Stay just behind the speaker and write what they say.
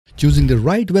Choosing the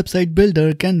right website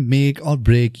builder can make or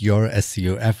break your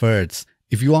SEO efforts.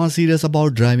 If you are serious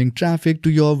about driving traffic to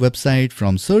your website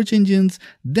from search engines,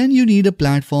 then you need a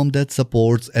platform that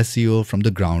supports SEO from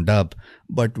the ground up.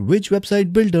 But which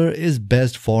website builder is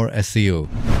best for SEO?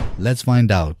 Let's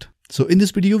find out. So in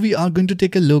this video, we are going to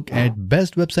take a look at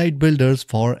best website builders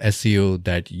for SEO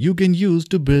that you can use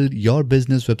to build your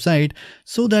business website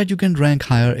so that you can rank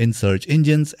higher in search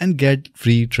engines and get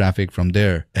free traffic from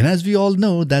there. And as we all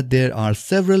know that there are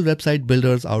several website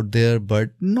builders out there,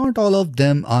 but not all of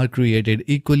them are created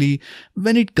equally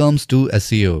when it comes to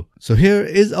SEO. So here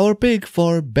is our pick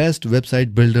for best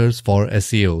website builders for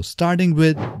SEO, starting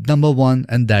with number 1,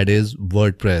 and that is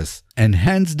WordPress. And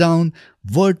hands down,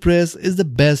 WordPress is the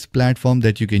best platform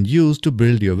that you can use to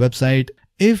build your website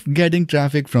if getting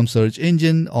traffic from search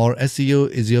engine or SEO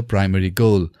is your primary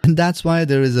goal. And that's why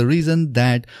there is a reason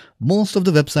that most of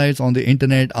the websites on the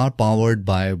internet are powered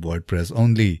by WordPress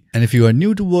only. And if you are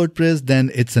new to WordPress,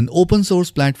 then it's an open source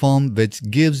platform which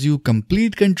gives you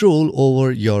complete control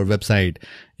over your website.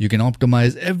 You can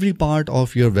optimize every part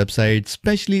of your website,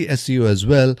 especially SEO as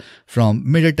well, from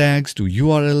meta tags to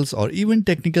URLs or even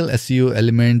technical SEO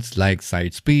elements like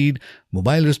site speed,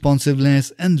 mobile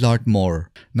responsiveness, and lot more.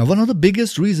 Now, one of the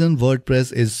biggest reasons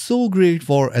WordPress is so great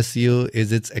for SEO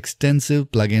is its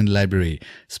extensive plugin library,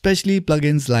 especially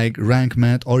plugins like Rank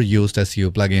Math or Yoast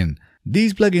SEO plugin.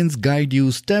 These plugins guide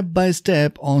you step by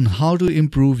step on how to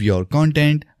improve your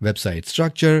content, website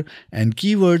structure, and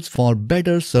keywords for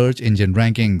better search engine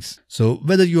rankings. So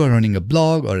whether you are running a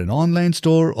blog or an online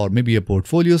store or maybe a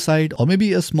portfolio site or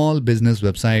maybe a small business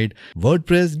website,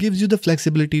 WordPress gives you the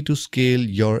flexibility to scale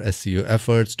your SEO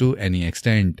efforts to any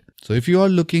extent. So if you are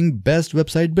looking best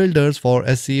website builders for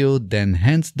SEO, then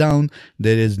hands down,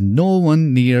 there is no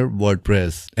one near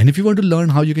WordPress. And if you want to learn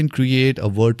how you can create a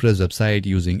WordPress website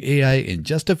using AI in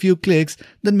just a few clicks,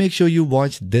 then make sure you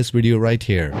watch this video right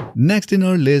here. Next in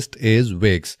our list is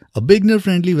Wix, a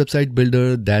beginner-friendly website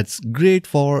builder that's great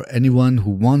for anyone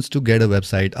who wants to get a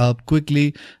website up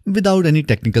quickly without any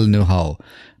technical know-how.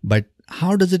 But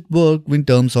how does it work in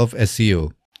terms of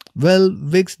SEO? Well,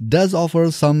 Wix does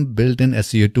offer some built-in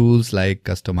SEO tools like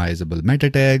customizable meta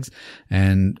tags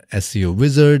and SEO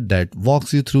wizard that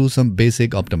walks you through some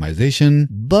basic optimization,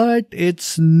 but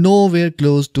it's nowhere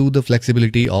close to the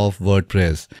flexibility of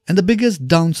WordPress. And the biggest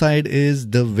downside is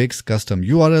the Wix custom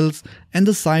URLs and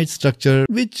the site structure,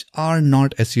 which are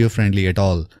not SEO friendly at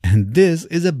all. And this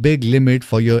is a big limit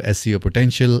for your SEO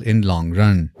potential in long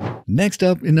run. Next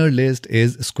up in our list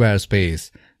is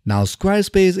Squarespace. Now,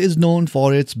 Squarespace is known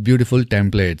for its beautiful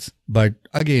templates, but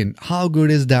again, how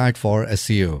good is that for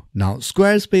SEO? Now,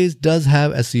 Squarespace does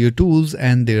have SEO tools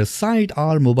and their site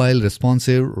are mobile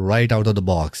responsive right out of the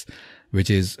box,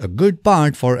 which is a good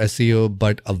part for SEO,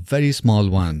 but a very small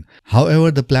one.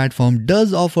 However, the platform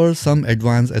does offer some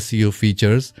advanced SEO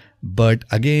features, but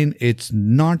again, it's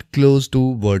not close to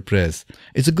WordPress.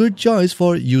 It's a good choice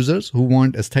for users who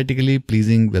want aesthetically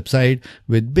pleasing website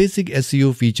with basic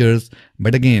SEO features,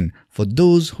 but again, for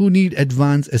those who need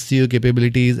advanced SEO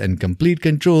capabilities and complete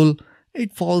control,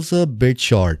 it falls a bit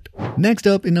short. Next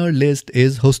up in our list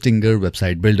is Hostinger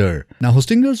Website Builder. Now,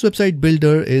 Hostinger's Website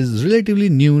Builder is relatively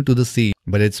new to the scene,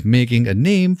 but it's making a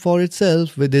name for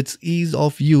itself with its ease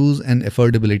of use and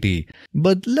affordability.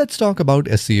 But let's talk about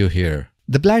SEO here.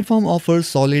 The platform offers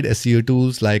solid SEO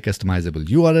tools like customizable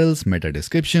URLs, meta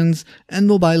descriptions, and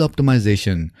mobile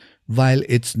optimization. While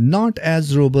it's not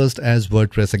as robust as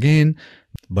WordPress again,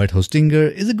 but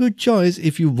Hostinger is a good choice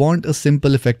if you want a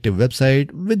simple, effective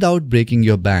website without breaking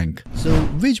your bank. So,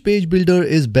 which page builder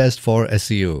is best for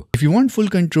SEO? If you want full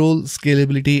control,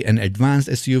 scalability, and advanced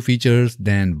SEO features,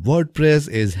 then WordPress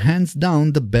is hands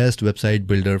down the best website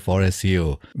builder for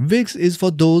SEO. Wix is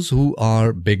for those who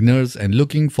are beginners and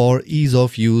looking for ease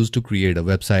of use to create a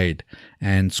website.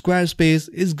 And Squarespace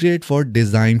is great for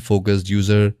design-focused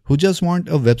users who just want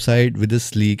a website with a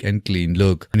sleek and clean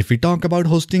look. And if we talk about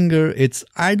Hostinger, it's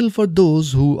ideal for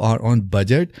those who are on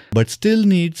budget but still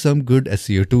need some good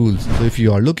SEO tools. So if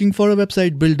you are looking for a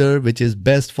website builder which is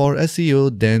best for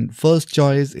SEO, then first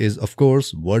choice is of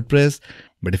course WordPress.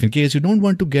 But if in case you don't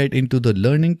want to get into the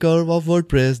learning curve of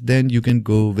WordPress, then you can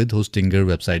go with Hostinger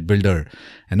Website Builder.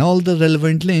 And all the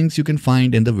relevant links you can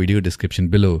find in the video description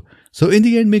below. So in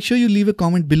the end, make sure you leave a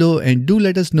comment below and do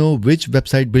let us know which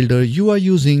website builder you are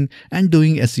using and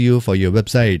doing SEO for your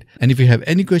website. And if you have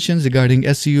any questions regarding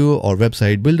SEO or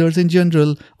website builders in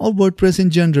general or WordPress in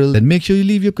general, then make sure you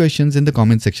leave your questions in the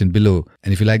comment section below.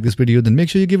 And if you like this video, then make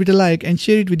sure you give it a like and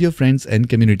share it with your friends and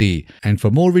community. And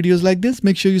for more videos like this,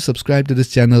 make sure you subscribe to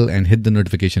this channel and hit the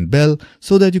notification bell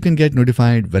so that you can get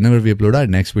notified whenever we upload our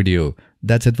next video.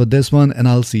 That's it for this one, and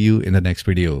I'll see you in the next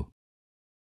video.